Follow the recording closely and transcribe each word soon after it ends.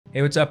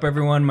Hey, what's up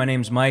everyone? My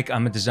name's Mike.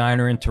 I'm a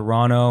designer in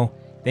Toronto.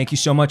 Thank you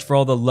so much for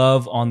all the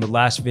love on the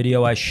last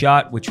video I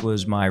shot, which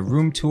was my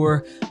room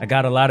tour. I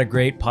got a lot of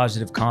great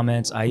positive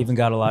comments. I even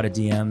got a lot of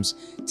DMs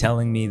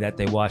telling me that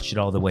they watched it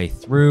all the way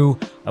through.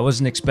 I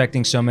wasn't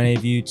expecting so many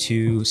of you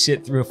to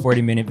sit through a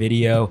 40-minute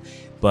video,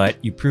 but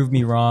you proved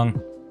me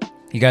wrong.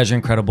 You guys are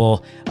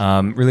incredible.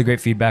 Really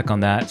great feedback on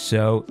that.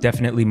 So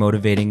definitely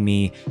motivating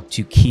me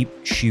to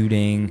keep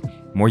shooting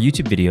more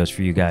YouTube videos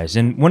for you guys.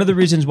 And one of the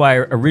reasons why I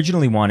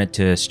originally wanted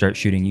to start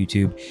shooting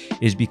YouTube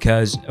is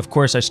because, of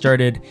course, I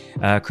started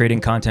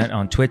creating content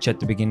on Twitch at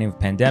the beginning of the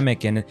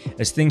pandemic. And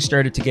as things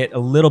started to get a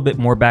little bit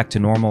more back to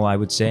normal, I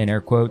would say in air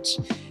quotes,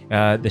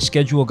 the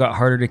schedule got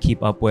harder to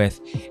keep up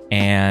with.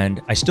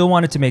 And I still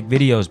wanted to make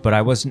videos, but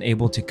I wasn't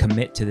able to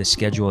commit to the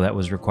schedule that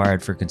was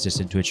required for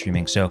consistent Twitch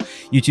streaming. So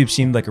YouTube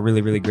seemed like a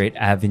really great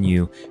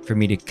avenue for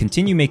me to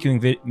continue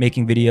making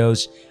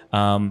videos,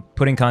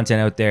 putting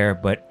content out there,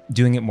 but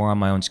doing it more on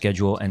my own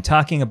schedule and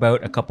talking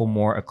about a couple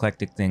more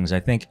eclectic things. I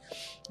think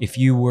if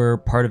you were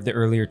part of the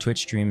earlier Twitch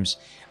streams,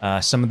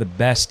 some of the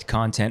best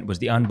content was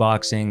the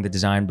unboxing, the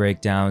design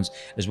breakdowns,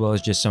 as well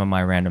as just some of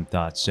my random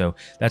thoughts. So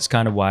that's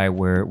kind of why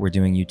we're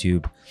doing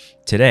YouTube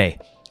today.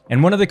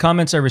 And one of the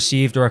comments I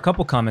received, or a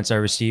couple comments I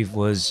received,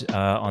 was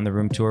on the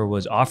room tour,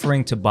 was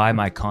offering to buy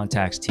my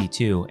Contax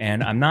T2.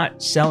 And I'm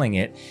not selling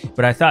it,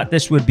 but I thought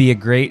this would be a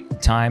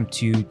great time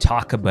to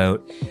talk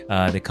about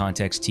the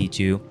Contax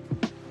T2.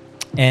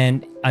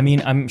 And I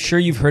mean, I'm sure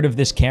you've heard of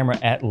this camera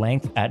at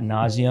length, ad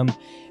nauseum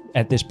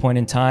at this point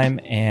in time.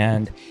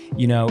 And,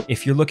 you know,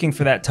 if you're looking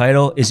for that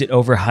title, is it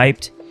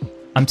overhyped?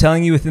 I'm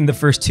telling you within the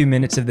first 2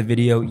 minutes of the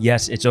video,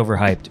 yes, it's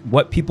overhyped.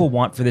 What people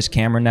want for this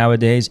camera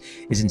nowadays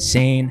is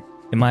insane.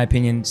 In my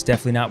opinion, it's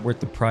definitely not worth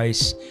the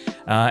price.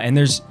 And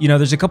there's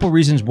a couple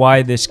reasons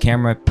why this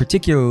camera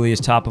particularly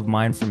is top of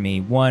mind for me.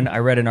 One, I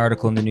read an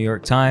article in the New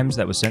York Times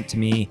that was sent to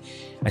me,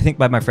 I think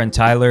by my friend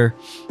Tyler,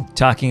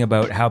 talking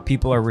about how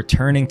people are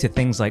returning to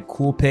things like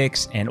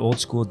Coolpix and old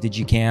school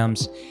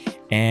digicams.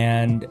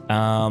 And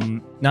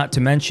not to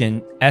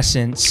mention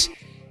Essence,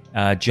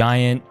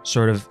 giant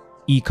sort of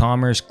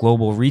e-commerce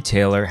global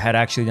retailer, had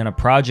actually done a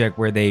project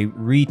where they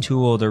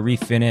retooled or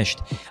refinished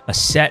a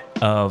set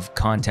of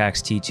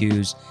Contax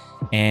T2s,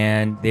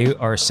 and they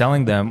are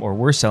selling them, or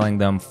were selling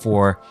them,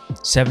 for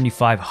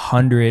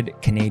 7,500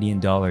 Canadian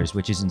dollars,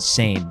 which is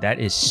insane. That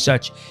is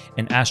such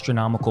an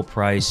astronomical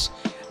price.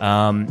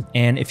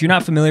 And if you're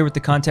not familiar with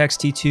the Contax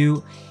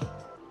T2,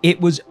 it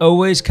was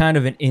always kind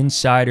of an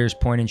insider's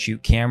point and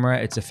shoot camera.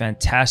 It's a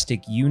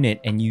fantastic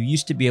unit, and you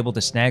used to be able to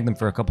snag them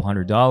for a couple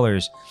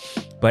 $100s.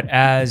 But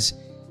as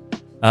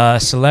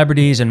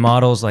celebrities and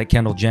models like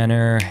Kendall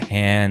Jenner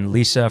and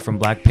Lisa from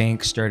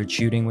Blackpink started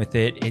shooting with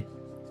it, it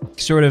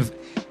sort of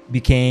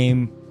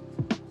became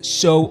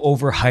so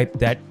overhyped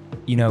that,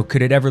 you know,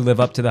 could it ever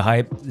live up to the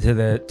hype, to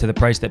the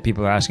price that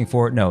people are asking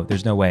for it? No,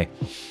 there's no way.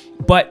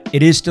 But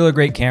it is still a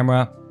great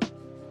camera.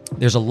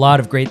 There's a lot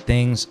of great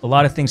things, a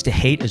lot of things to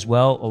hate as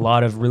well, a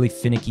lot of really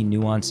finicky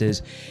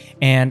nuances.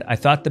 And I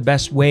thought the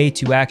best way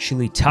to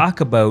actually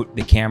talk about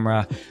the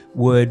camera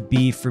would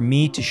be for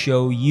me to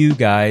show you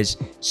guys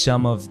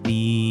some of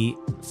the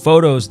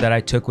photos that I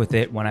took with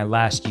it when I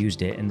last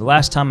used it. And the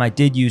last time I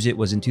did use it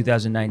was in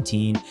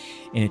 2019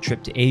 in a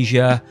trip to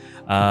Asia.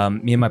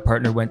 Me and my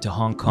partner went to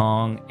Hong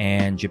Kong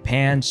and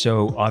Japan,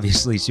 so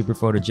obviously super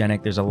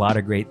photogenic. There's a lot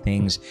of great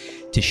things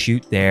to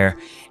shoot there.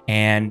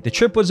 And the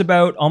trip was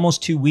about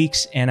almost 2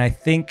 weeks, and I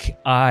think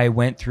I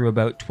went through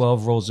about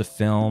 12 rolls of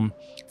film.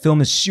 Film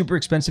is super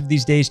expensive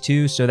these days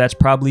too, so that's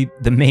probably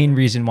the main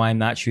reason why I'm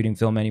not shooting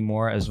film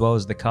anymore, as well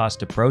as the cost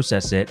to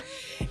process it.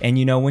 And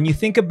you know, when you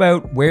think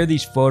about where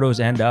these photos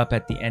end up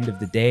at the end of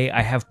the day,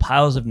 I have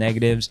piles of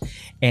negatives,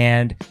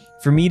 and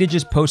for me to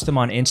just post them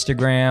on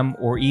Instagram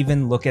or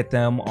even look at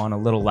them on a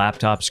little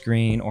laptop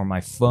screen or my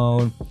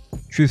phone,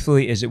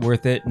 truthfully, is it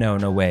worth it? No,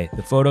 no way.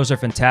 The photos are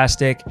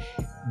fantastic.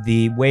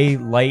 The way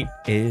light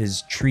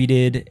is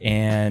treated,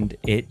 and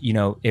it, you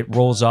know, it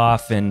rolls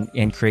off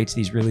and creates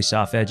these really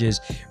soft edges,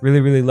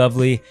 really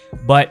lovely.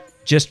 But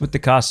just with the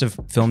cost of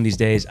film these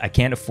days, I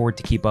can't afford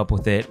to keep up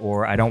with it,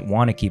 or I don't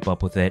want to keep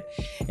up with it.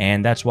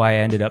 And that's why I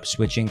ended up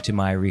switching to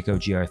my Ricoh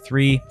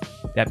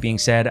GR3. That being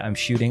said, I'm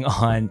shooting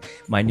on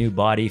my new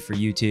body for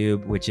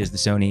YouTube, which is the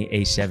Sony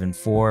a7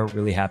 IV.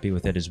 Really happy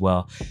with it as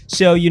well.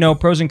 So, you know,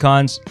 pros and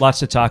cons, lots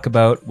to talk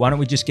about. Why don't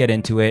we just get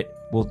into it?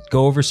 We'll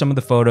go over some of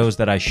the photos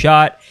that I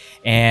shot,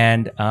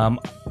 and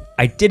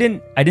I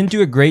didn't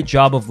do a great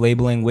job of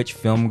labeling which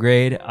film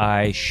grade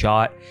I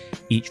shot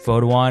each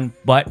photo on,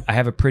 but I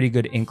have a pretty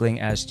good inkling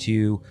as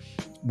to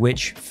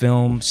which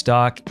film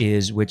stock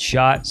is which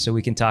shot, so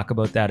we can talk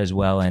about that as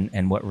well,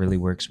 and what really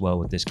works well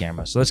with this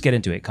camera. So let's get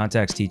into it.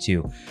 Contax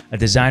T2, a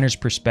designer's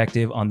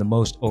perspective on the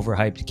most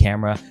overhyped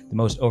camera, the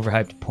most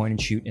overhyped point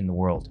and shoot in the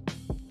world.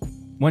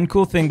 One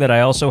cool thing that I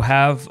also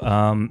have,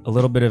 a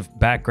little bit of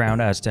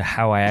background as to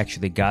how I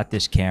actually got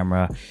this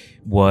camera,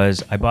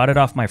 was I bought it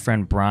off my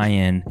friend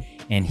Brian,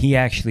 and he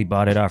actually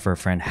bought it off our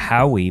friend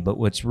Howie. But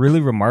what's really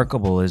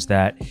remarkable is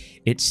that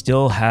it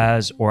still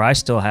has, or I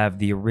still have,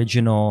 the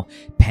original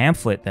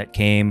pamphlet that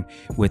came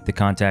with the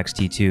Contax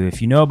T2.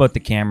 If you know about the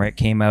camera, it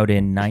came out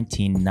in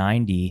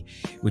 1990,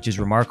 which is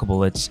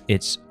remarkable.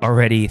 It's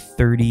already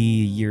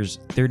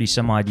 30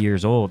 some odd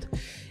years old.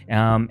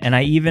 And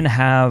I even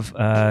have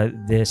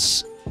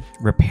this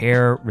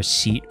repair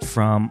receipt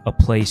from a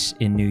place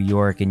in New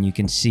York, and you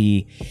can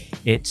see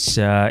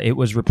it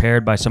was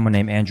repaired by someone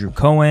named Andrew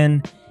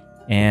Cohen,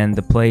 and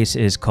the place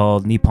is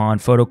called Nippon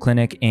Photo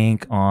Clinic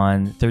Inc.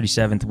 on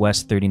 37th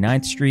West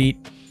 39th Street.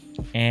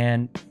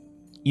 And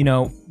you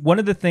know, one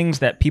of the things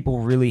that people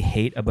really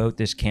hate about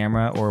this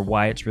camera, or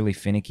why it's really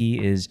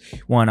finicky, is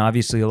one,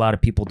 obviously a lot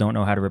of people don't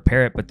know how to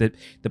repair it, but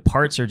the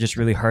parts are just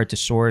really hard to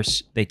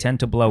source. They tend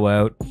to blow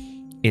out.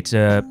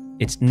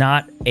 It's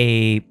not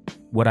a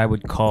what I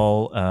would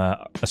call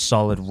a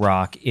solid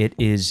rock. It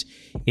is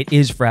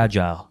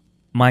fragile.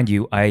 Mind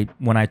you,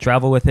 when I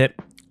travel with it,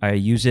 I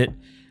use it,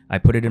 I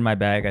put it in my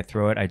bag, I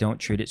throw it, I don't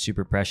treat it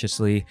super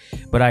preciously.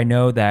 But I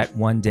know that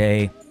one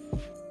day,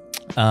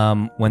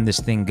 when this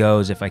thing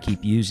goes, if I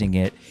keep using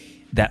it,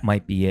 that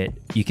might be it.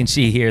 You can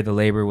see here the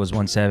labor was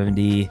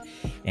 $170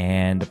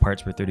 and the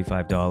parts were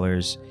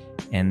 $35,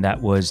 and that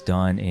was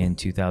done in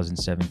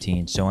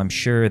 2017. So I'm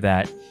sure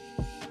that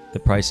the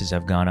prices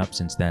have gone up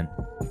since then.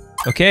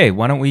 Okay,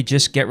 why don't we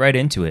just get right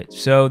into it?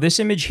 So this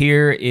image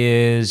here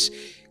is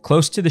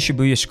close to the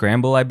Shibuya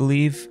Scramble, I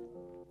believe.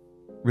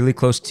 Really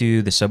close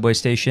to the subway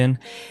station.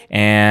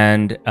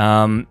 And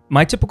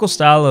my typical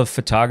style of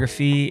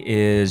photography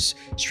is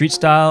street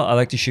style. I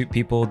like to shoot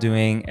people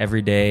doing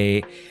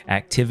everyday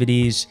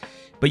activities.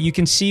 But you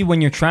can see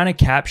when you're trying to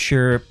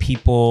capture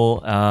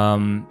people,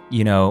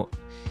 you know,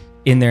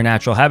 in their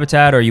natural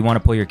habitat, or you want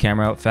to pull your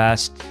camera out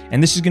fast,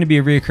 and this is going to be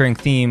a recurring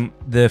theme,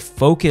 the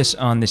focus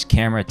on this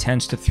camera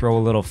tends to throw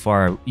a little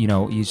far. You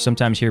know, you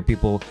sometimes hear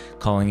people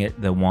calling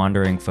it the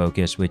wandering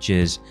focus, which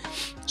is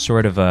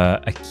sort of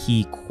a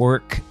key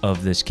quirk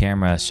of this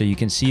camera. So you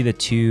can see the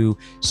two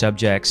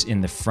subjects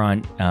in the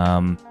front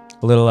a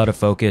little out of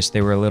focus.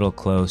 They were a little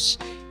close,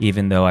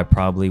 even though I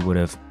probably would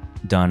have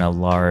done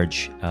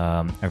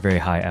a very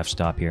high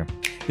f-stop here.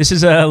 This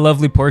is a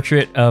lovely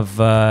portrait of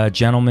a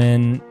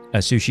gentleman, a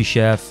sushi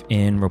chef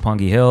in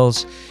Roppongi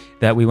Hills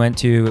that we went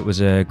to. It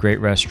was a great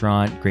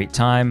restaurant, great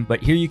time.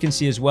 But here you can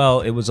see as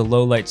well, it was a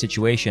low light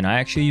situation. I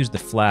actually used the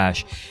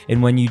flash,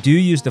 and when you do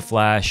use the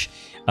flash,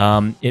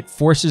 it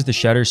forces the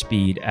shutter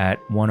speed at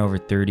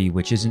 1/30,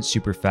 which isn't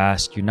super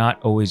fast. You're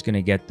not always going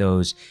to get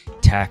those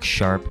tack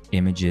sharp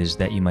images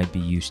that you might be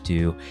used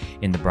to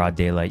in the broad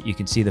daylight. You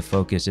can see the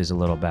focus is a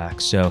little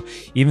back. So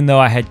even though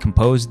I had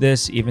composed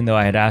this, even though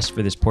I had asked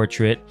for this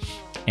portrait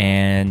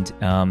and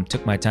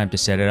took my time to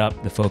set it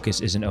up, the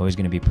focus isn't always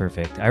going to be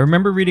perfect. I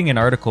remember reading an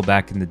article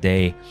back in the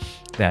day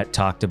that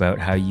talked about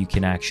how you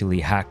can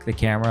actually hack the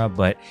camera,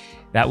 but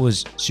that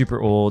was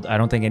super old. I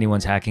don't think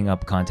anyone's hacking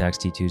up Contax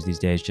T2s these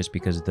days just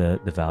because of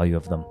the value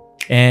of them.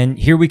 And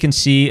here we can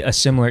see a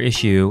similar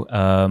issue.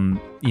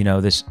 You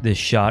know, this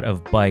shot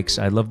of bikes.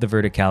 I love the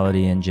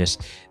verticality and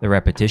just the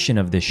repetition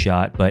of this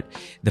shot, but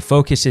the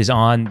focus is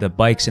on the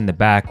bikes in the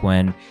back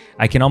when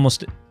I can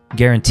almost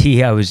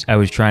guarantee I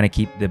was trying to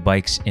keep the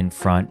bikes in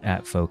front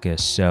at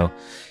focus. So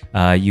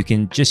you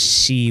can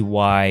just see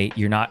why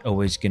you're not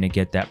always going to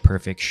get that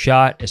perfect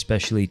shot,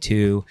 especially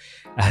too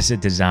as a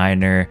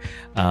designer.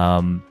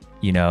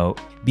 You know,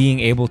 being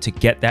able to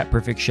get that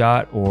perfect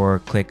shot or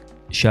click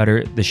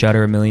the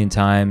shutter a million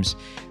times,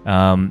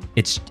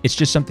 it's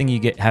just something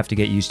you have to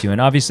get used to. And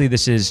obviously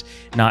this is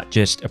not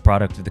just a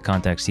product of the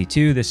Contax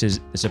T2, this is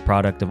a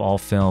product of all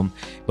film,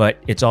 but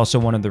it's also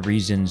one of the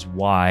reasons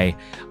why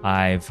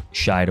I've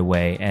shied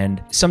away.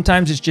 And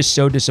sometimes it's just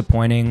so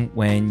disappointing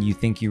when you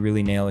think you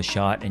really nail a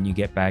shot and you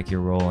get back your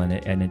roll and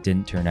it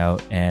didn't turn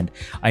out. And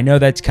I know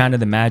that's kind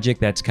of the magic,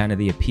 that's kind of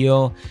the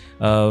appeal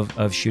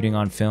of shooting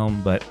on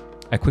film, but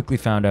I quickly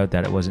found out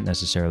that it wasn't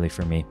necessarily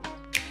for me.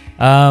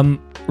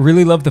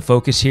 Really love the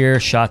focus here.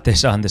 Shot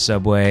this on the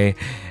subway.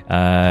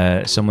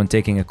 Someone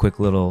taking a quick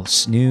little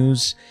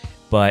snooze,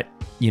 but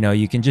you know,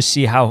 you can just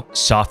see how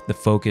soft the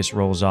focus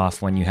rolls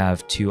off when you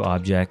have two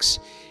objects.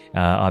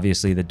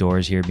 Obviously the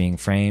doors here being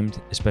framed,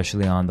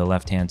 especially on the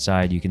left-hand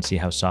side, you can see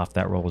how soft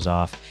that rolls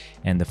off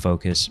and the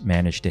focus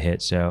managed to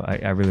hit. So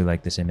I really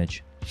like this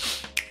image.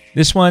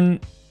 This one,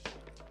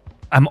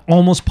 I'm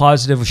almost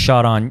positive was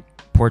shot on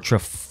Portra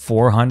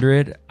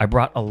 400. I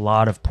brought a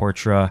lot of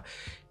Portra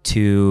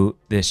to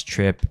this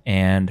trip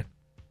and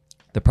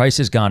the price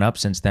has gone up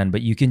since then,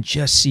 but you can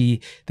just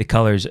see the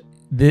colors.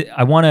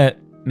 I want to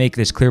make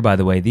this clear, by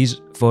the way,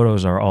 these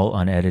photos are all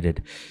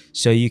unedited,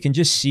 so you can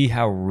just see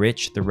how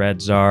rich the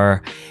reds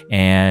are.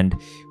 And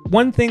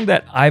one thing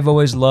that I've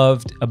always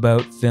loved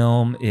about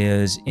film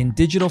is in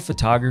digital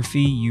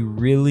photography, you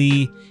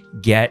really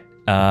get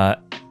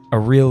a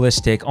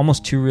realistic,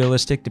 almost too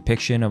realistic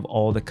depiction of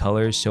all the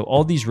colors. So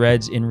all these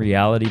reds in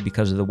reality,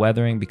 because of the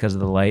weathering, because of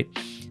the light,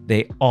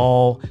 they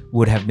all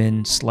would have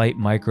been slight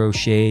micro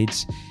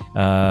shades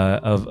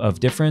of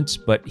difference,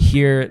 but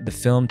here the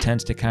film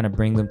tends to kind of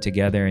bring them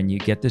together and you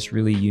get this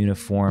really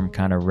uniform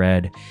kind of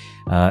red,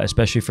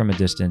 especially from a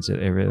distance. It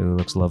really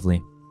looks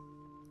lovely.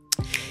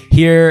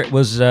 Here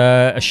was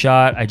a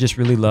shot. I just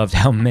really loved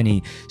how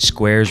many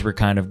squares were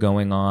kind of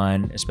going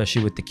on,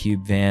 especially with the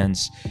cube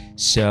vans.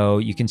 So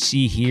you can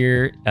see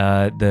here,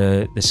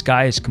 the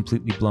sky is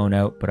completely blown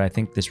out, but I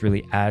think this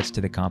really adds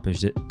to the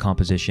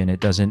composition. It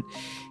doesn't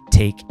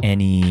take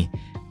any,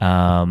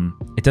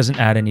 it doesn't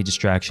add any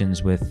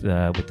distractions with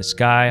the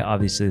sky.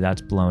 Obviously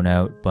that's blown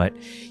out, but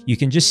you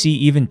can just see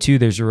even too,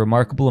 there's a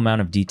remarkable amount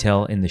of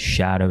detail in the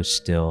shadows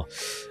still.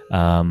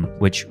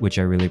 Which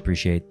I really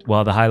appreciate.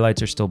 While the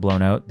highlights are still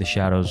blown out, the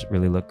shadows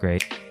really look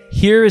great.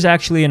 Here is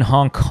actually in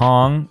Hong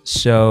Kong.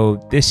 So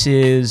this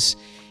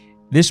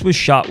was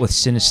shot with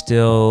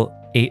Cinestill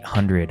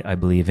 800, I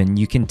believe. And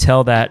you can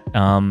tell that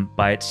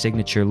by its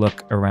signature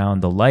look around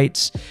the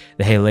lights,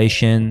 the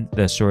halation,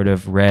 the sort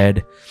of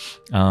red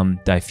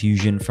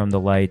diffusion from the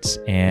lights.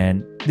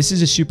 And this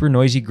is a super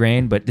noisy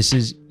grain, but this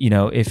is, you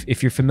know,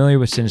 if you're familiar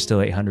with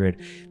Cinestill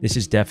 800, this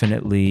is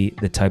definitely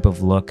the type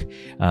of look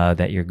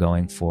that you're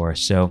going for.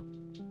 So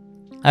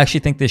I actually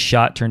think this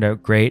shot turned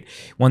out great.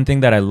 One thing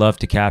that I love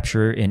to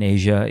capture in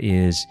Asia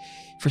is,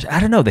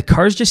 I don't know, the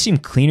cars just seem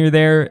cleaner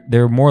there.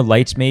 There are more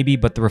lights maybe,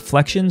 but the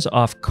reflections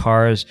off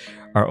cars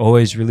are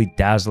always really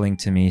dazzling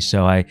to me.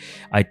 So I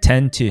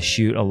tend to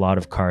shoot a lot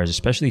of cars,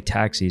 especially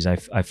taxis.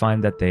 I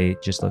find that they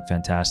just look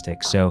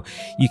fantastic. So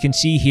you can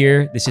see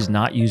here, this is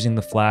not using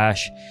the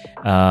flash.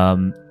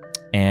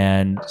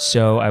 And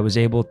so I was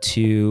able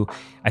to,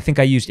 I think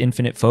I used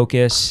infinite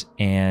focus,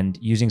 and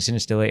using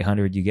Cinestill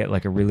 800, you get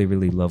like a really,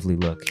 really lovely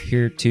look.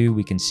 Here too,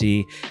 we can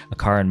see a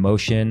car in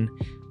motion.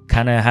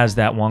 Kind of has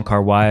that Wong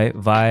Kar-wai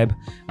vibe,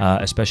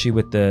 especially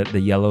with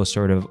the yellow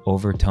sort of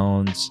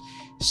overtones.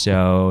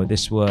 So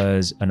this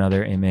was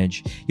another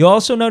image. You'll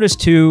also notice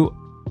too,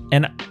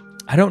 and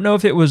I don't know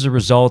if it was a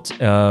result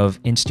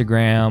of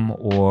Instagram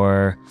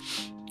or,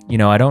 you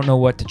know, I don't know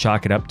what to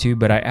chalk it up to,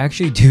 but I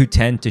actually do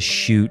tend to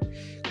shoot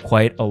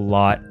quite a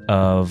lot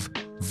of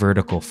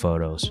vertical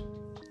photos.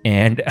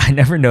 And I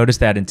never noticed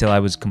that until I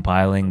was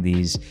compiling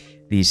these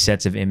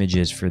sets of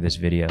images for this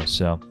video.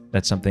 So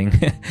that's something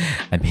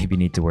I maybe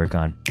need to work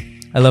on.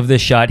 I love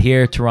this shot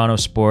here, Toronto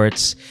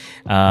sports.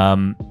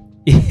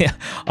 Yeah,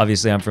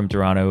 obviously I'm from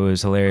Toronto. It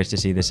was hilarious to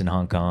see this in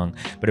Hong Kong,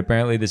 but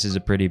apparently this is a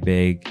pretty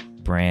big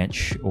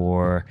branch,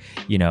 or,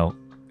 you know,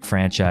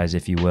 franchise,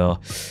 if you will.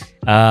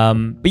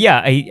 But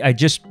yeah, I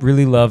just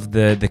really love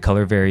the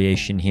color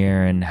variation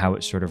here and how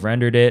it sort of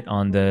rendered it.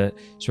 On the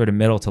sort of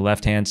middle to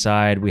left hand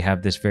side, we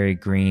have this very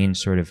green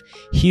sort of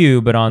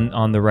hue, but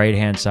on the right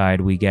hand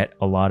side we get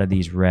a lot of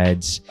these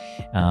reds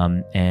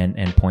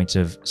and points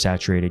of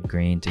saturated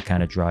green to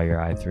kind of draw your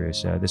eye through.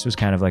 So this was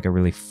kind of like a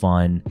really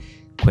fun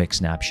quick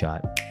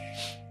snapshot.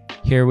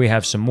 Here we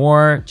have some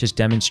more, just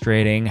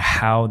demonstrating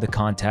how the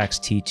Contax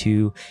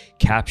T2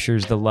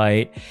 captures the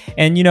light.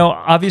 And, you know,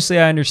 obviously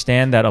I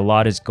understand that a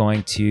lot is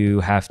going to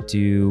have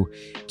to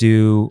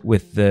do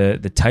with the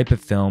type of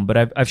film, but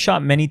I've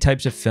shot many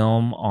types of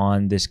film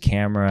on this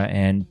camera,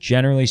 and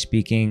generally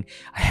speaking,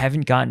 I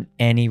haven't gotten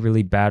any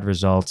really bad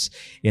results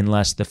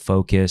unless the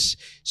focus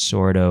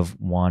sort of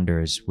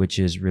wanders, which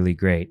is really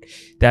great.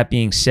 That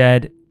being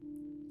said,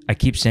 I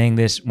keep saying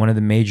this, one of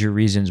the major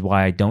reasons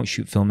why I don't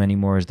shoot film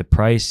anymore is the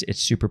price. It's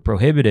super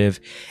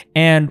prohibitive.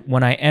 And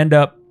when I end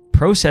up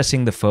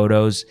processing the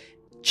photos,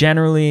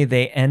 generally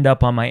they end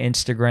up on my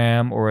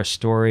Instagram or a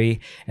story.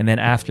 And then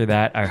after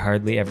that, I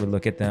hardly ever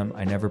look at them.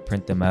 I never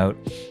print them out.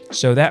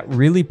 So that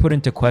really put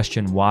into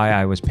question why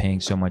I was paying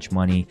so much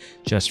money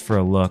just for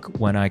a look,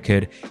 when I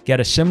could get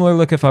a similar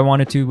look if I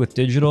wanted to with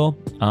digital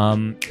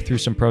through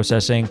some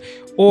processing,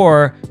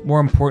 or more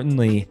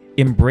importantly,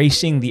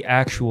 embracing the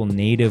actual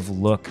native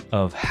look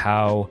of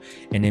how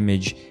an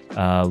image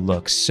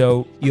looks.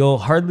 So you'll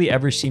hardly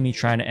ever see me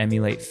trying to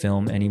emulate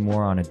film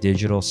anymore on a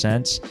digital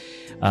sense.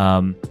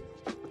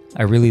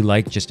 I really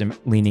like just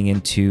leaning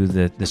into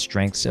the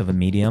strengths of a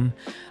medium.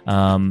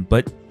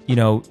 But, you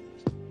know,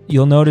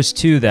 you'll notice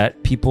too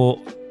that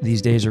people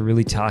these days are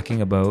really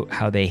talking about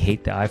how they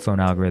hate the iPhone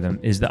algorithm.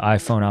 Is the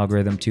iPhone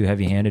algorithm too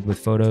heavy-handed with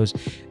photos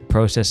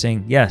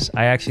processing? Yes,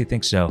 I actually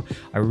think so.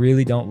 I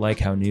really don't like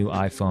how new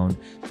iPhone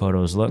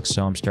photos look,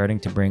 so I'm starting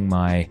to bring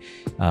my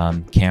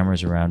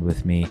cameras around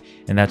with me,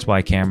 and that's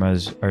why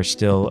cameras are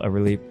still a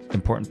really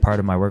important part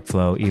of my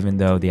workflow, even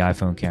though the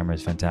iPhone camera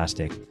is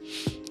fantastic.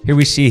 Here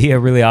we see a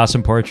really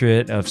awesome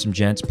portrait of some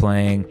gents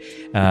playing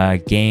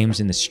games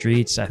in the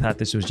streets. I thought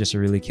this was just a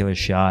really killer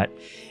shot.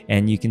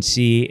 And you can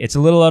see it's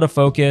a little out of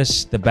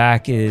focus. The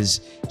back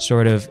is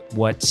sort of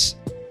what's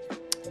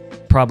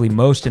probably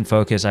most in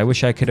focus. I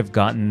wish I could have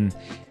gotten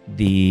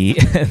the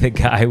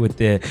guy with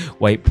the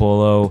white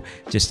polo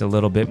just a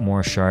little bit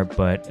more sharp,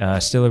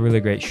 but still a really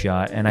great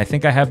shot. And I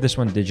think I have this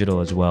one digital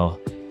as well.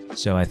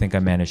 So I think I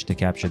managed to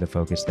capture the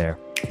focus there.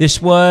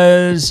 This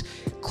was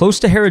close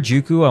to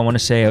Harajuku, I want to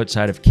say,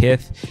 outside of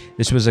Kith.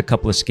 This was a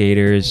couple of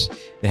skaters.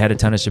 They had a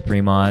ton of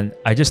Supreme on.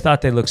 I just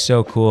thought they looked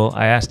so cool.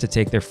 I asked to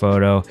take their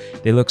photo.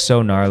 They look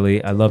so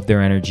gnarly. I love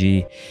their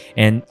energy.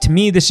 And to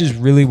me, this is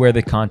really where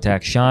the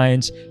Contax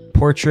shines.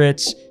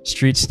 Portraits,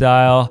 street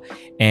style,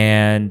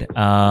 and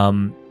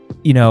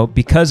you know,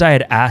 because I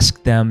had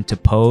asked them to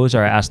pose,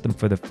 or I asked them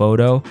for the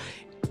photo,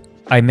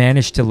 I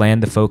managed to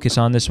land the focus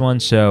on this one.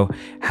 So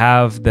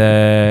have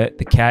the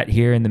cat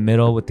here in the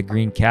middle with the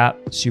green cap,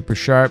 super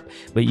sharp,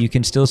 but you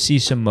can still see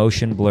some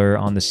motion blur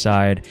on the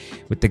side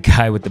with the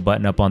guy with the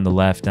button up on the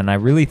left. And I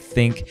really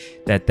think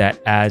that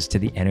that adds to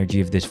the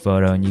energy of this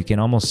photo, and you can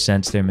almost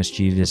sense their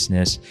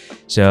mischievousness.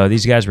 So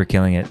these guys were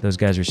killing it. Those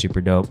guys are super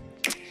dope.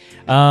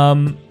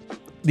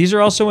 These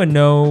are also in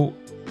no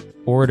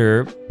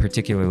order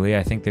particularly.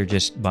 I think they're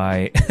just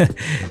by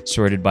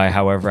sorted by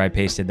however I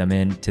pasted them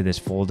into this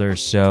folder.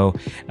 So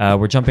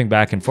we're jumping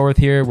back and forth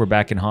here. We're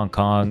back in Hong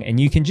Kong, and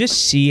you can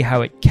just see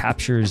how it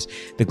captures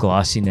the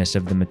glossiness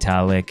of the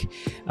metallic,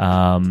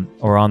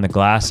 or on the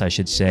glass, I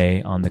should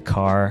say, on the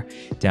car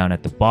down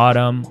at the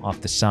bottom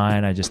off the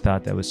sign. I just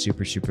thought that was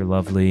super, super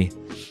lovely.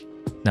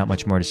 Not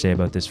much more to say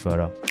about this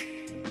photo.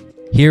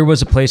 Here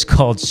was a place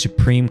called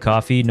Supreme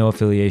Coffee, no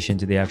affiliation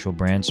to the actual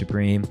brand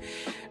Supreme.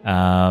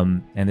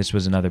 And this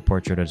was another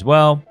portrait as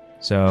well.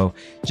 So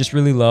just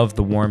really love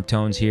the warm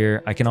tones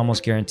here. I can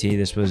almost guarantee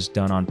this was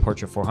done on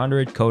Portra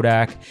 400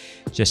 Kodak,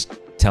 just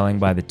telling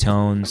by the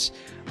tones.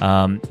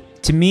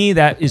 To me,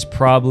 that is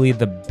probably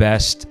the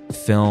best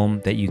film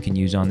that you can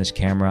use on this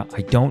camera.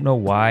 I don't know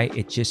why.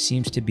 It just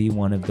seems to be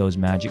one of those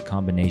magic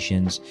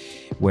combinations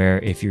where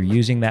if you're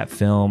using that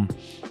film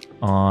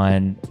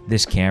on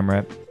this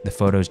camera, the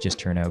photos just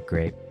turn out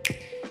great.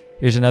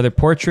 Here's another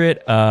portrait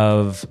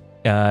of,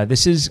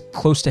 this is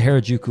close to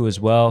Harajuku as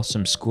well,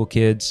 some school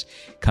kids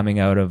coming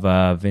out of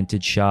a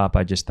vintage shop.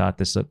 I just thought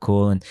this looked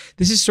cool. And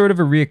this is sort of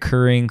a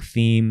reoccurring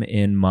theme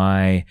in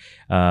my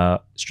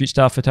street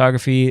style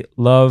photography.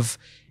 Love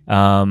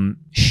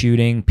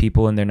shooting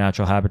people in their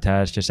natural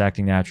habitats, just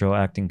acting natural,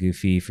 acting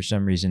goofy. For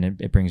some reason,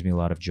 it brings me a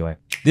lot of joy.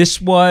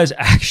 This was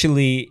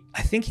actually,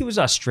 I think he was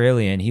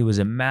Australian. He was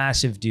a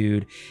massive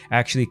dude,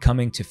 actually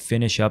coming to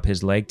finish up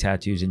his leg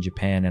tattoos in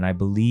Japan. And I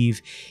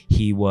believe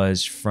he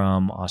was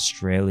from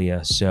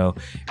Australia. So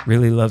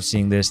really love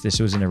seeing this. This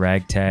was in a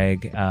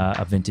ragtag,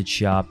 a vintage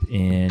shop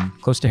in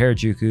close to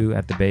Harajuku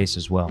at the base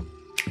as well.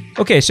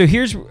 Okay, so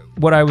here's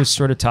what I was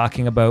sort of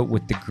talking about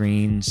with the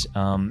greens.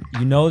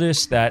 You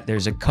notice that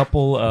there's a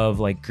couple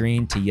of like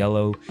green to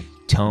yellow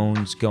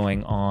tones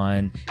going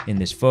on in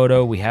this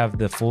photo. We have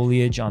the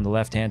foliage on the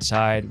left-hand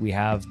side. We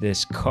have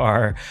this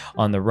car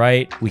on the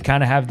right. We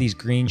kind of have these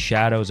green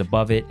shadows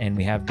above it, and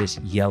we have this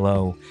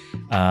yellow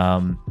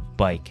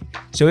bike.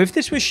 So if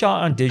this was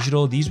shot on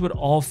digital, these would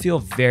all feel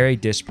very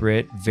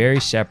disparate,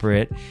 very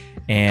separate,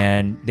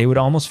 and they would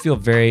almost feel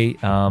very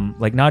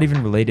like not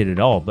even related at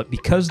all. But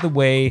because the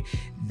way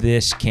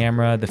this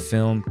camera, the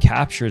film,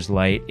 captures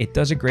light, it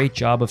does a great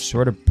job of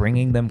sort of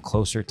bringing them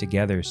closer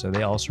together, so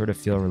they all sort of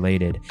feel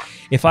related.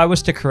 If I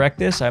was to correct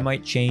this, I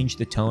might change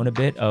the tone a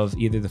bit of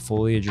either the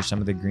foliage or some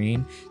of the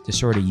green to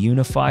sort of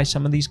unify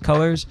some of these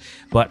colors,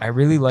 but I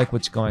really like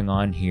what's going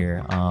on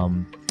here.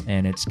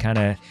 And it's kind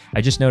of,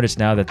 I just noticed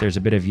now that there's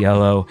a bit of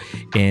yellow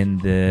in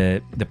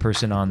the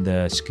person on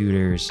the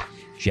scooter's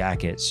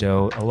jacket.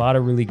 So a lot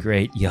of really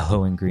great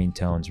yellow and green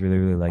tones. Really,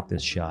 really like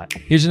this shot.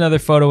 Here's another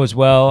photo as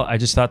well. I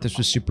just thought this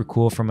was super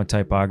cool from a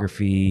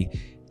typography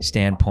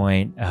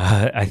standpoint.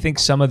 I think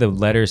some of the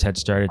letters had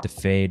started to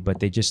fade,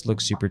 but they just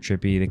look super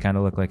trippy. They kind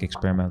of look like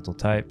experimental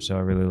type, so I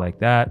really like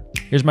that.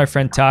 Here's my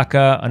friend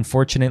Taka.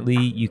 Unfortunately,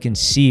 you can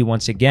see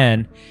once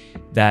again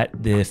that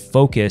the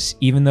focus,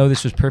 even though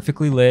this was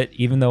perfectly lit,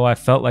 even though I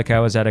felt like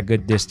I was at a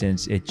good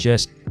distance, it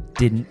just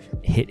didn't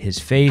hit his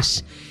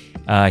face.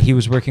 He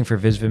was working for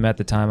Visvim at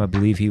the time. I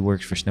believe he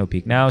works for Snow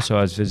Peak now, so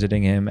I was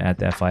visiting him at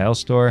the FIL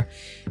store.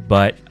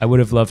 But I would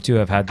have loved to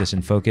have had this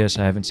in focus.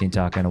 I haven't seen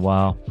Taka in a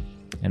while,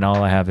 and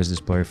all I have is this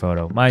blurry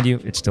photo. Mind you,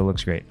 it still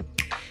looks great.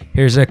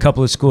 Here's a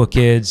couple of school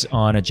kids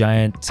on a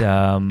giant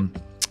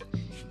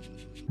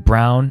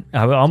brown.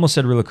 I almost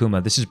said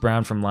Rilakkuma. This is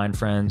brown from Line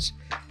Friends.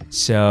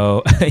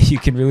 So you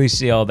can really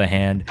see all the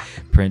hand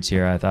prints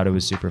here. I thought it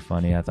was super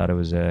funny. I thought it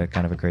was a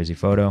kind of a crazy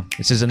photo.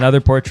 This is another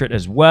portrait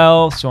as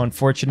well. So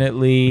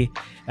unfortunately,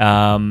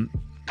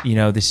 you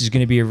know, this is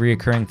going to be a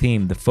reoccurring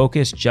theme. The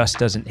focus just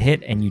doesn't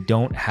hit, and you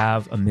don't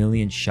have a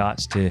million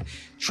shots to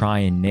try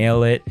and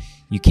nail it.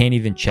 You can't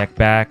even check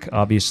back,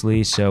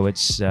 obviously. So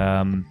it's,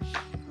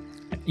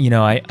 you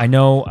know, I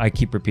know I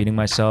keep repeating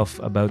myself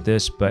about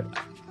this, but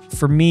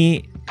for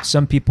me,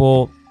 some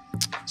people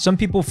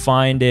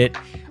find it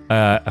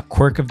a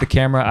quirk of the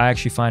camera. I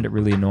actually find it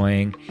really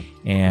annoying,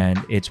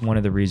 and it's one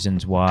of the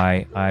reasons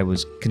why I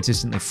was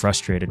consistently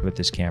frustrated with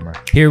this camera.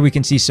 Here we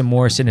can see some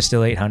more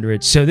Cinestill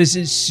 800. So this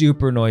is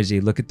super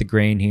noisy. Look at the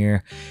grain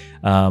here.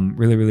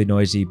 Really, really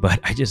noisy, but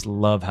I just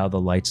love how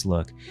the lights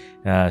look.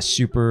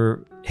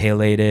 Super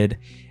halated,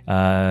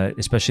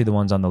 especially the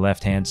ones on the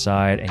left-hand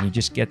side, and you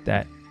just get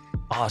that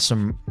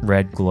awesome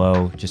red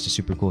glow, just a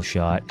super cool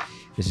shot.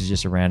 This is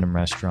just a random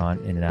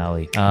restaurant in an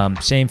alley.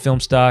 Same film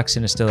stock,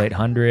 Cinestill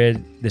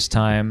 800. This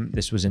time,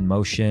 this was in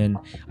motion.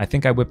 I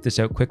think I whipped this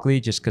out quickly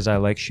just because I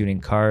like shooting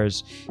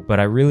cars, but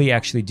I really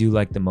actually do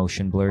like the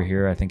motion blur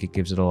here. I think it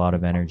gives it a lot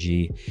of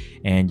energy,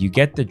 and you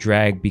get the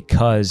drag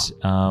because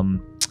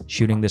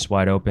shooting this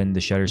wide open,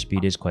 the shutter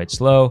speed is quite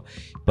slow,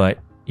 but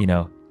you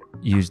know,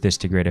 use this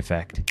to great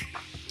effect.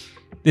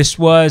 This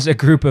was a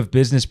group of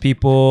business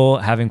people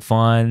having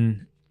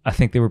fun. I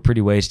think they were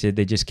pretty wasted.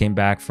 They just came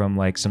back from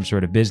like some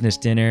sort of business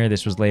dinner.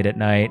 This was late at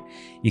night.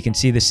 You can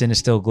see the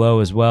Cinestill glow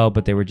as well,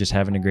 but they were just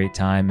having a great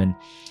time. And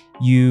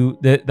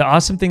the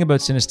awesome thing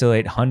about Cinestill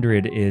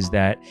 800 is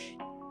that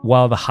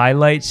while the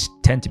highlights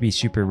tend to be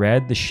super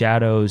red, the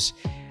shadows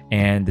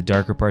and the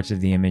darker parts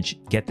of the image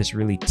get this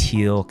really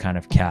teal kind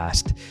of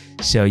cast.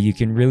 So you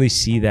can really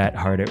see that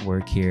hard at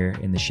work here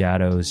in the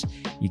shadows.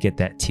 You get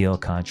that teal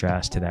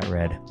contrast to that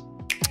red.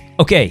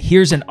 Okay,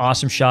 here's an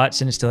awesome shot,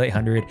 Cinestill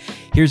 800.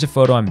 Here's a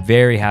photo I'm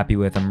very happy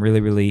with. I'm really,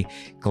 really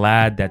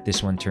glad that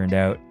this one turned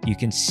out. You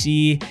can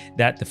see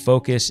that the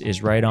focus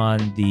is right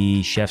on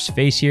the chef's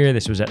face here.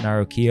 This was at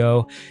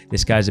Narukio.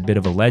 This guy's a bit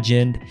of a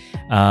legend,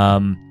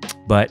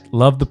 but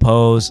love the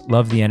pose,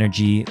 love the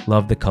energy,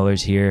 love the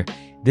colors here.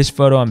 This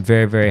photo I'm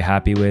very, very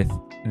happy with.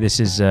 This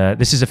is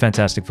a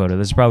fantastic photo.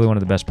 This is probably one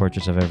of the best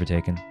portraits I've ever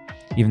taken,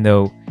 even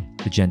though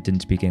the gent didn't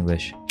speak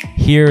English.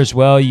 Here as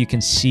well, you can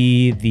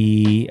see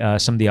the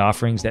some of the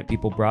offerings that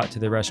people brought to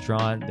the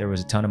restaurant. There was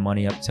a ton of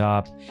money up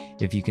top.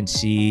 If you can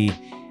see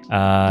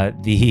there's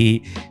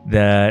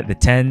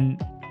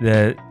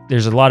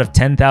a lot of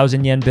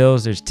 10,000 yen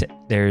bills.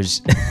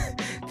 There's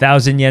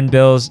 1,000 yen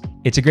bills.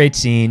 It's a great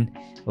scene.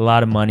 A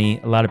lot of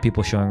money, a lot of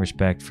people showing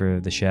respect for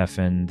the chef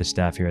and the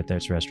staff here at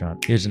this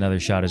restaurant. Here's another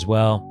shot as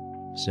well.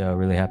 So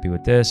really happy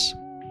with this.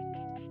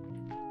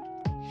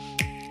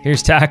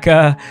 Here's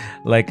Taka,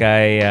 like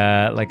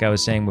I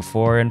was saying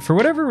before, and for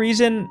whatever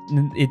reason,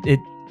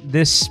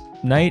 this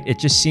night it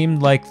just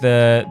seemed like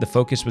the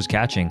focus was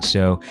catching.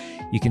 So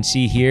you can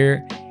see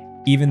here,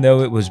 even though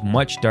it was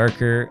much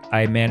darker,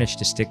 I managed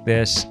to stick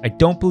this. I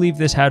don't believe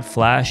this had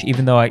flash,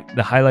 even though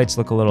the highlights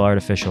look a little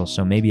artificial,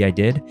 so maybe I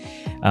did,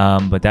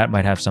 but that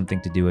might have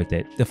something to do with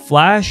it. The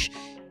flash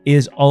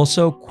is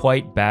also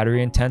quite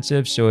battery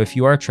intensive, so if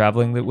you are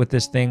traveling with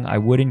this thing, I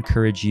would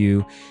encourage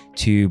you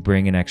to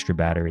bring an extra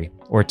battery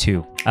or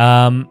two.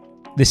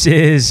 This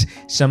is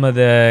some of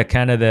the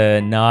kind of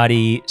the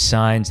naughty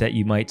signs that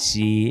you might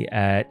see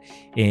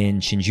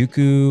in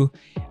Shinjuku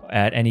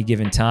at any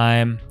given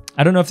time.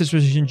 I don't know if this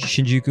was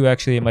Shinjuku,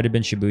 actually. It might have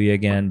been Shibuya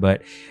again,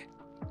 but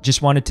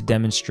just wanted to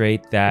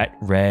demonstrate that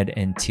red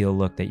and teal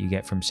look that you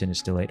get from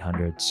Cinestill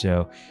 800.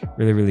 So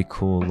really, really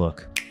cool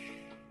look.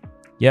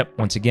 Yep,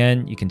 once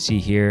again, you can see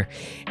here.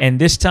 And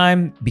this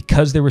time,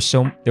 because there was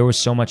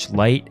so much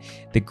light,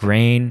 the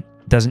grain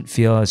doesn't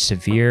feel as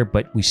severe,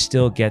 but we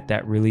still get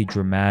that really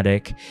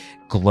dramatic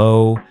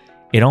glow.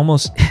 It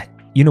almost,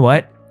 you know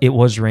what? It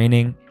was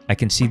raining. I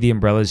can see the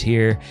umbrellas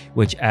here,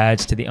 which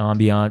adds to the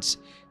ambiance,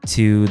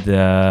 to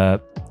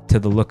the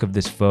look of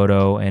this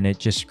photo, and it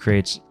just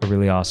creates a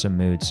really awesome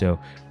mood. So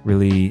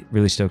really,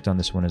 really stoked on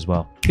this one as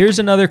well. Here's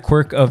another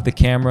quirk of the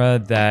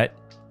camera that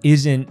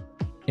isn't,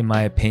 in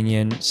my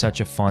opinion, such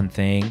a fun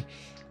thing.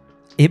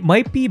 It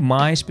might be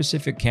my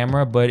specific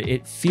camera, but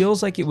it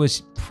feels like it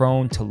was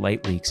prone to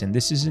light leaks, and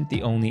this isn't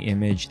the only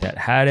image that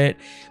had it.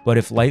 But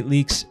if light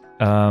leaks,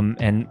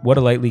 and what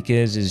a light leak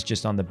is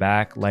just on the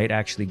back, light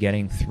actually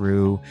getting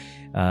through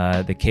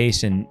the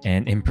case and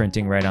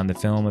imprinting right on the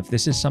film. If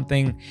this is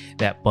something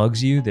that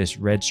bugs you, this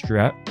red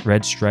stripe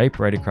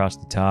right across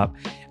the top,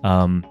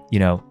 you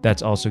know,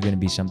 that's also going to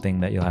be something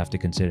that you'll have to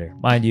consider.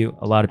 Mind you,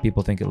 a lot of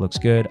people think it looks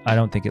good. I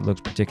don't think it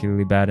looks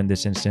particularly bad in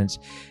this instance,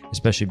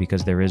 especially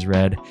because there is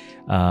red.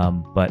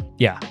 But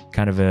yeah,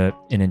 kind of an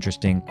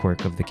interesting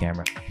quirk of the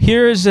camera.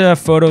 Here's a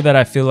photo that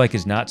I feel like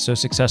is not so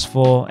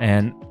successful,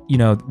 and you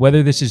know,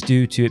 whether this is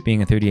due to it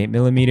being a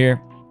 38mm,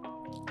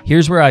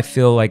 here's where I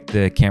feel like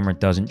the camera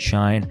doesn't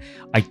shine.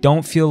 I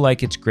don't feel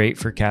like it's great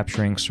for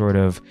capturing sort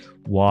of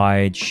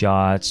wide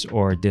shots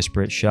or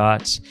disparate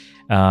shots.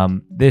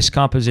 This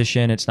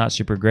composition, it's not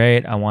super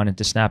great. I wanted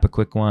to snap a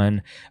quick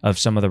one of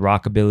some of the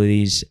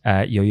rockabilities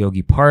at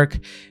Yoyogi Park,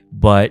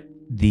 but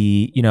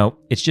you know,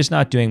 it's just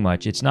not doing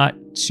much. It's not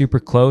super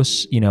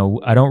close. You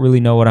know, I don't really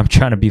know what I'm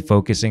trying to be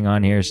focusing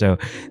on here. So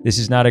this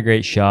is not a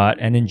great shot.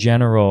 And in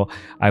general,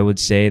 I would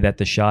say that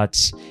the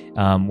shots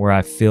where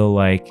I feel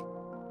like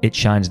it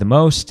shines the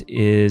most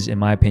is, in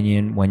my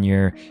opinion, when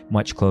you're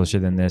much closer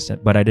than this.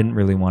 But I didn't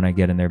really want to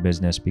get in their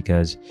business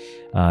because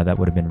that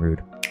would have been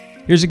rude.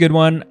 Here's a good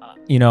one.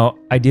 You know,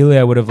 ideally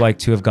I would have liked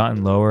to have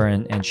gotten lower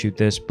and shoot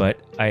this, but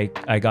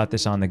I got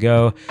this on the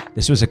go.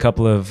 This was a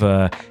couple of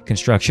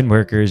construction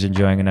workers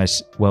enjoying a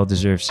nice,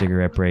 well-deserved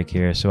cigarette break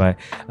here. So I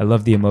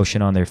love the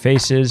emotion on their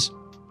faces.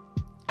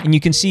 And you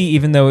can see,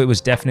 even though it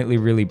was definitely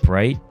really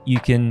bright, you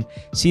can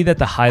see that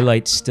the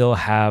highlights still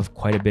have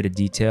quite a bit of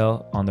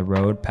detail on the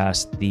road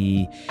past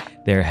the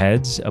their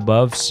heads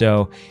above.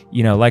 So,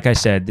 you know, like I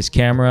said, this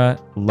camera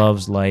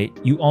loves light.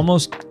 You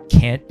almost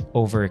can't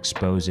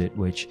overexpose it,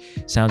 which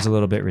sounds a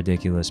little bit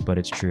ridiculous, but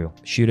it's true.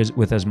 Shoot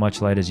with as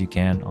much light as you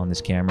can on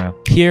this camera.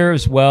 Here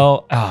as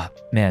well,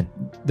 man,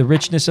 the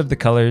richness of the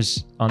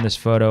colors on this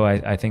photo,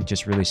 I think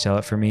just really sell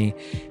it for me.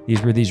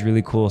 These were these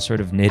really cool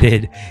sort of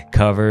knitted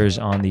covers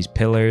on these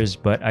pillars,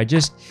 but I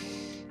just,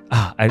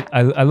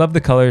 I love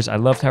the colors. I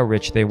loved how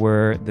rich they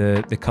were.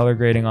 The color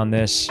grading on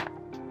this,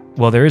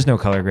 well, there is no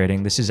color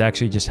grading. This is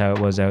actually just how it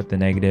was out the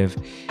negative.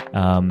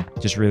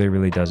 Just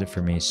really does it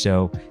for me.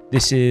 So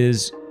this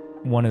is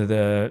one of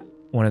the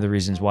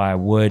reasons why I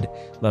would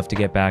love to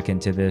get back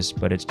into this,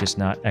 but it's just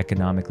not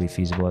economically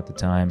feasible at the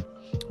time,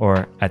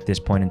 or at this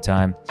point in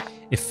time.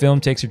 If film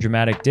takes a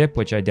dramatic dip,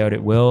 which I doubt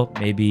it will,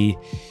 maybe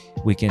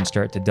we can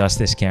start to dust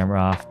this camera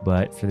off,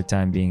 but for the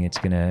time being, it's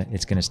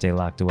gonna stay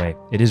locked away.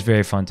 It is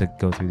very fun to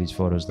go through these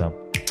photos though.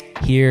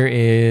 Here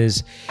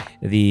is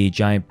the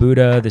giant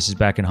Buddha. This is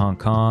back in Hong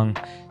Kong.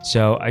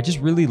 So I just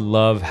really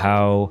love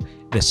how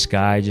the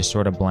sky just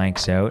sort of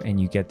blanks out and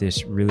you get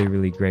this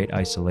really great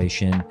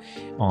isolation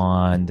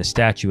on the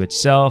statue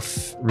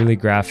itself. Really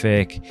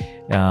graphic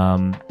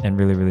and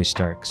really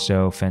stark.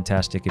 So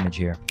fantastic image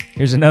here.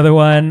 Here's another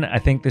one. I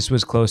think this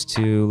was close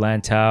to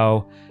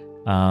Lantau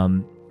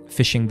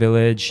fishing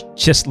village.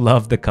 Just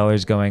love the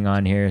colors going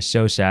on here.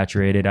 So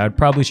saturated. I would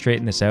probably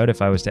straighten this out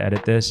if I was to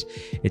edit this.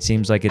 It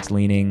seems like it's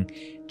leaning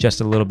just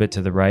a little bit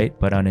to the right,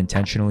 but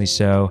unintentionally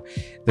so.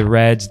 The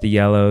reds, the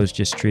yellows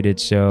just treated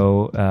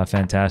so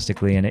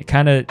fantastically, and it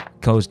kind of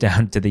goes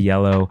down to the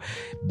yellow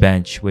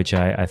bench, which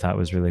I thought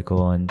was really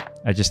cool, and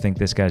I just think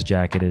this guy's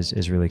jacket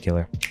is really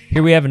killer.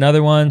 Here we have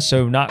another one,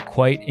 so not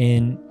quite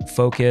in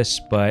focus,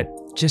 but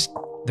just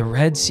the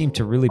reds seem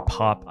to really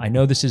pop. I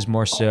know this is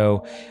more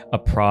so a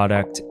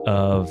product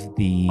of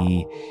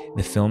the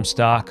film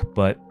stock,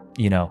 but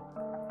you know,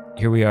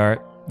 here we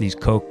are, these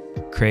Coke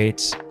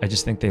crates. I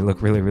just think they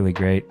look really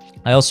great.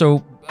 I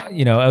also,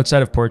 you know,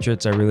 outside of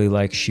portraits, I really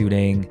like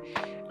shooting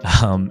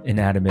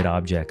inanimate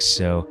objects.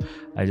 So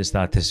I just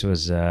thought this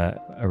was a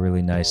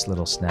really nice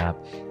little snap.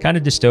 Kind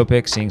of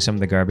dystopic seeing some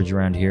of the garbage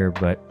around here,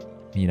 but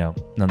you know,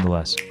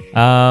 nonetheless.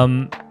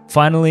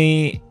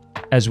 Finally,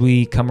 as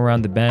we come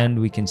around the bend,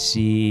 we can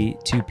see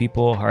two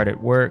people hard at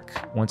work.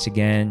 Once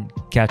again,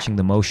 catching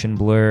the motion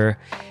blur.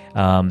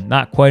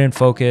 Not quite in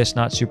focus,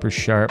 not super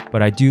sharp,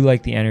 but I do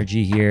like the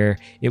energy here.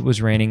 It was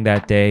raining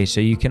that day,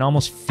 so you can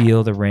almost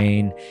feel the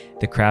rain,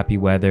 the crappy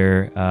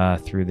weather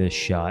through this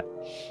shot.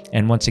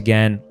 And once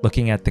again,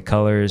 looking at the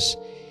colors,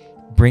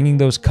 bringing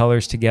those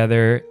colors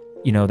together,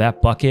 you know,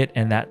 that bucket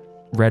and that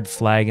red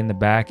flag in the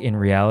back in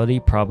reality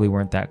probably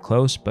weren't that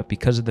close, but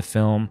because of the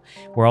film,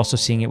 we're also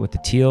seeing it with the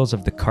teals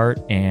of the cart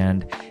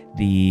and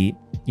the,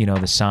 you know,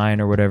 the sign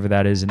or whatever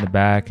that is in the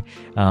back.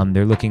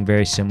 They're looking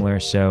very similar,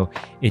 so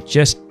it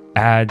just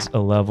adds a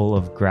level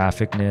of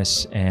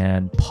graphicness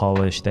and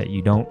polish that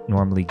you don't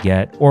normally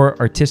get, or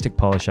artistic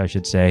polish I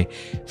should say,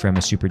 from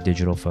a super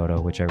digital photo,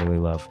 which I really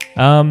love.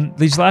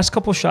 These last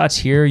couple shots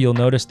here, you'll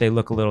notice they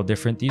look a little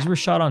different. These were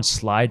shot on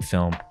slide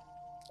film,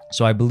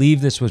 so I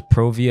believe this was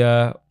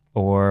Provia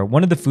or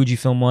one of the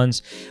Fujifilm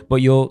ones, but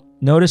you'll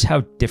notice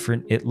how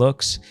different it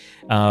looks.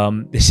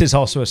 This is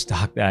also a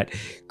stock that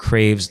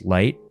craves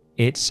light.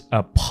 It's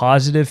a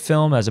positive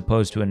film as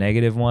opposed to a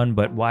negative one,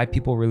 but why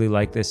people really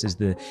like this is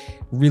the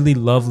really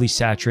lovely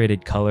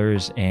saturated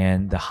colors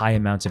and the high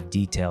amounts of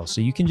detail.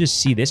 So you can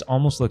just see this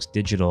almost looks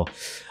digital.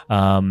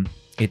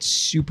 It's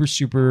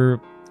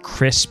super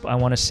crisp, I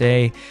want to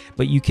say,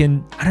 but you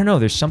can, I don't know,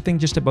 there's something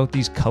just about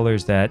these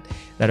colors that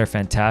are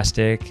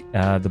fantastic.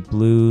 The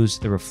blues,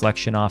 the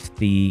reflection off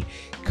the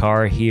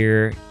car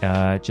here,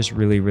 just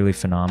really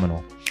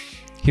phenomenal.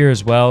 Here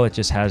as well, it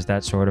just has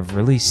that sort of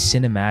really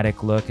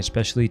cinematic look,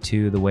 especially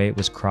to the way it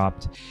was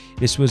cropped.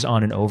 This was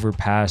on an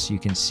overpass. You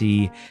can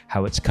see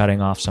how it's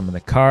cutting off some of the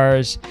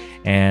cars,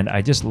 and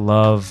I just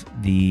love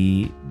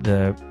the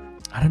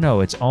I don't know,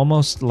 it's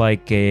almost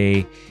like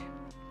a,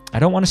 I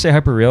don't want to say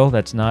hyperreal,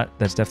 that's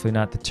definitely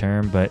not the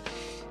term, but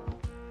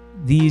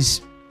the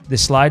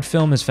slide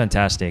film is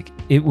fantastic.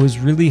 It was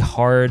really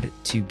hard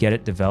to get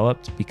it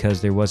developed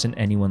because there wasn't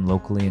anyone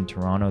locally in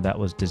Toronto that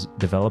was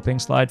developing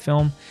slide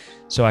film.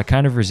 So I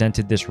kind of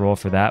resented this role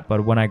for that.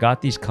 But when I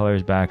got these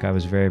colors back, I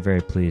was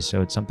very pleased.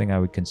 So it's something I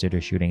would consider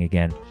shooting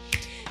again.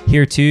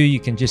 Here too, you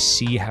can just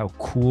see how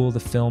cool the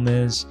film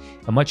is.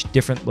 A much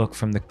different look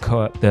from the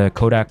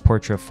Kodak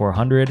Portra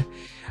 400.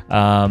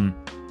 But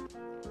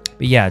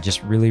yeah,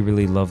 just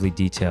really lovely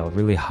detail,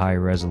 really high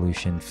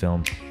resolution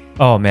film.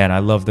 Oh man, I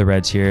love the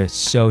reds here.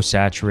 So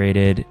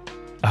saturated.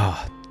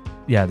 Oh,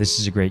 yeah, this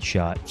is a great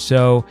shot.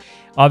 So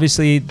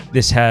obviously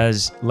this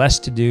has less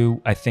to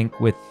do, I think,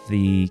 with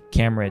the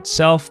camera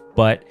itself,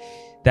 but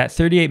that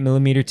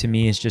 38mm to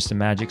me is just a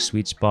magic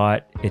sweet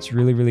spot. It's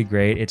really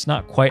great. It's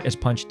not quite as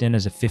punched in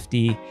as a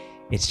 50.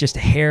 It's just a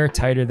hair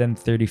tighter than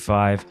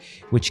 35,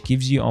 which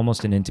gives you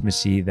almost an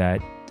intimacy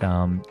that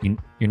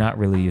you're not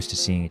really used to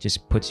seeing. It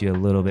just puts you a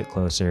little bit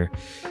closer.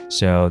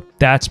 So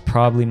that's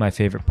probably my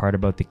favorite part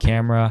about the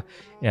camera.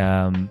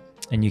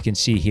 and you can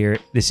see here,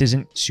 this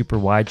isn't super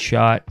wide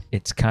shot.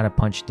 It's kind of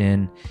punched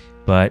in,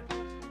 but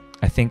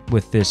I think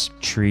with this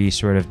tree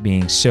sort of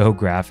being so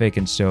graphic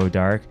and so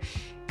dark,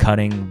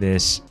 cutting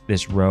this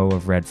row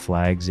of red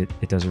flags, it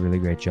does a really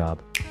great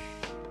job.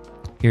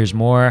 Here's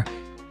more.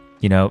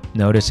 You know,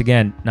 notice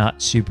again,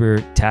 not super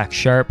tack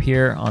sharp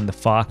here on the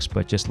fox,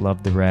 but just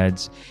love the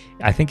reds.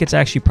 I think it's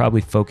actually probably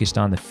focused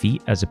on the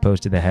feet as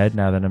opposed to the head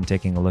now that I'm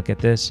taking a look at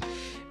this.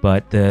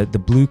 But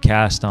the blue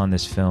cast on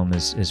this film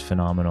is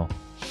phenomenal.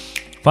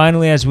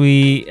 Finally, as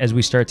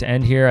we start to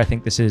end here, I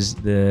think this is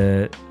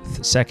the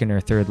second or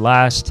third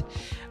last.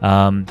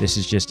 This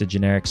is just a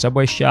generic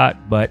subway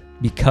shot, but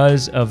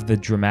because of the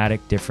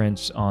dramatic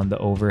difference on the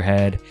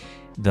overhead,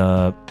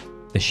 the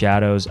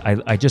shadows,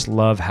 I just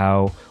love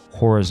how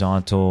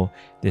horizontal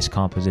this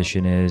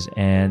composition is,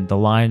 and the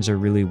lines are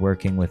really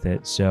working with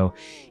it. So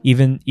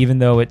even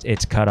though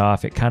it's cut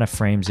off, it kind of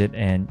frames it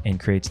and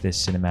creates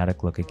this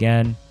cinematic look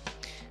again.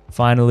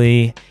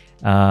 Finally,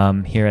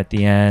 here at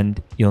the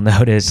end, you'll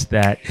notice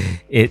that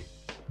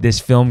this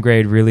film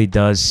grade really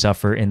does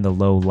suffer in the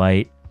low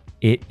light.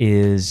 It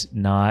is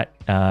not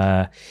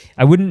I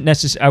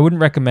wouldn't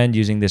recommend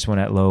using this one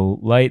at low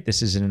light.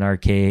 This is in an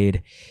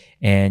arcade,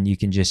 and you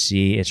can just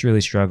see it's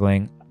really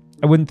struggling.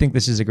 I wouldn't think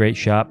this is a great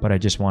shot, but I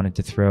just wanted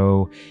to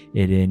throw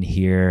it in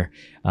here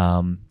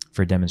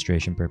for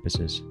demonstration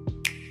purposes.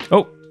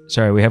 Oh,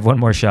 sorry, we have one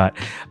more shot.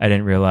 I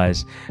didn't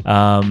realize.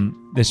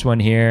 This one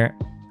here,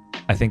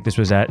 I think this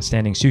was at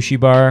Standing Sushi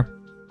Bar.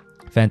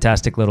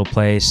 Fantastic little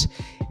place.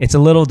 It's a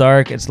little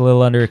dark. It's a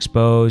little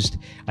underexposed.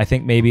 I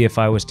think maybe if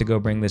I was to go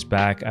bring this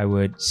back, I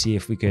would see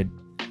if we could,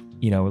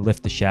 you know,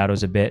 lift the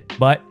shadows a bit.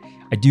 But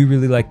I do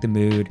really like the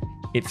mood.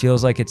 It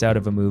feels like it's out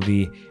of a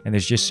movie, and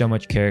there's just so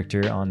much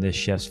character on this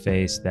chef's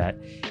face that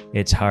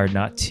it's hard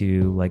not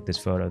to like this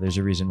photo. There's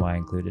a reason why I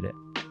included it.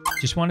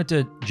 Just wanted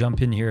to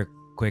jump in here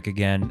quick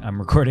again. I'm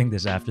recording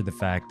this after the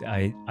fact.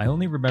 I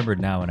only remembered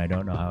now, and I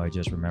don't know how I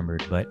just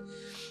remembered, but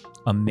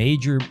a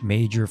major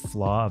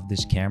flaw of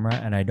this camera,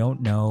 and I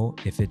don't know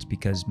if it's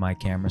because my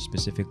camera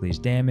specifically is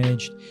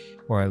damaged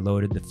or I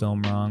loaded the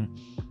film wrong,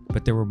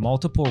 but there were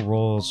multiple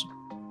rolls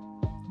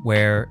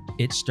where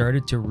it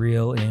started to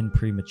reel in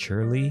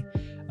prematurely,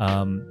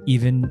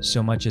 even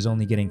so much as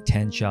only getting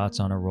 10 shots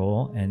on a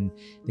roll, and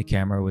the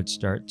camera would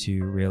start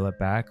to reel it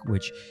back,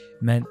 which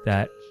meant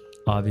that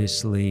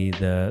obviously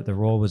the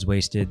roll was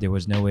wasted. There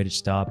was no way to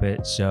stop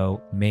it.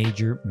 So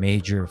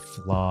major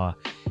flaw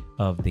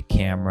of the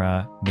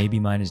camera. Maybe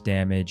mine is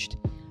damaged.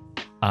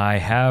 I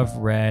have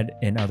read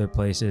in other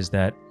places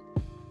that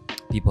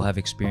people have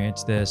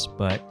experienced this,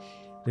 but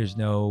there's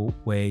no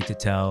way to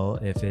tell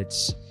if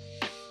it's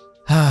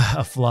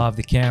a flaw of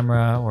the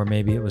camera or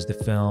maybe it was the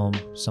film.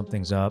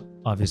 Something's up.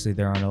 Obviously,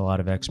 there aren't a lot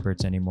of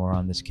experts anymore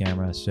on this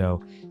camera,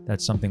 so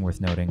that's something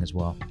worth noting as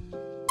well.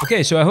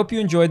 Okay, so I hope you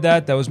enjoyed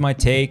that. That was my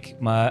take,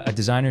 a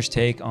designer's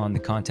take on the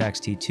Contax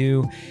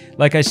T2.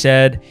 Like I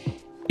said,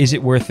 is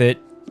it worth it?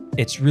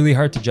 It's really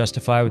hard to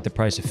justify with the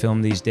price of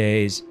film these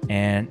days,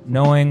 and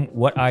knowing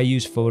what I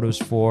use photos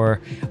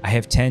for, I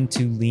have tend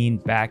to lean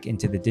back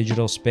into the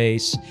digital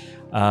space.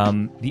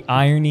 The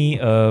irony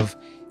of,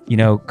 you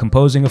know,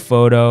 composing a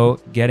photo,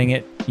 getting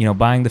it, you know,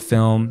 buying the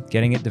film,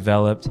 getting it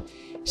developed,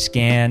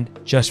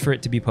 scanned just for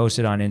it to be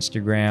posted on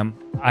Instagram.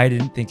 I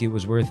didn't think it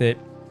was worth it.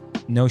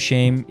 No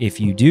shame if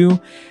you do.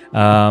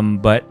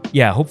 But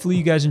yeah, hopefully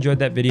you guys enjoyed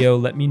that video.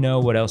 Let me know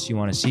what else you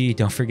want to see.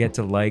 Don't forget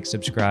to like,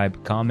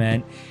 subscribe,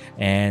 comment,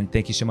 and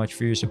thank you so much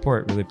for your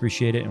support. Really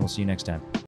appreciate it, and we'll see you next time.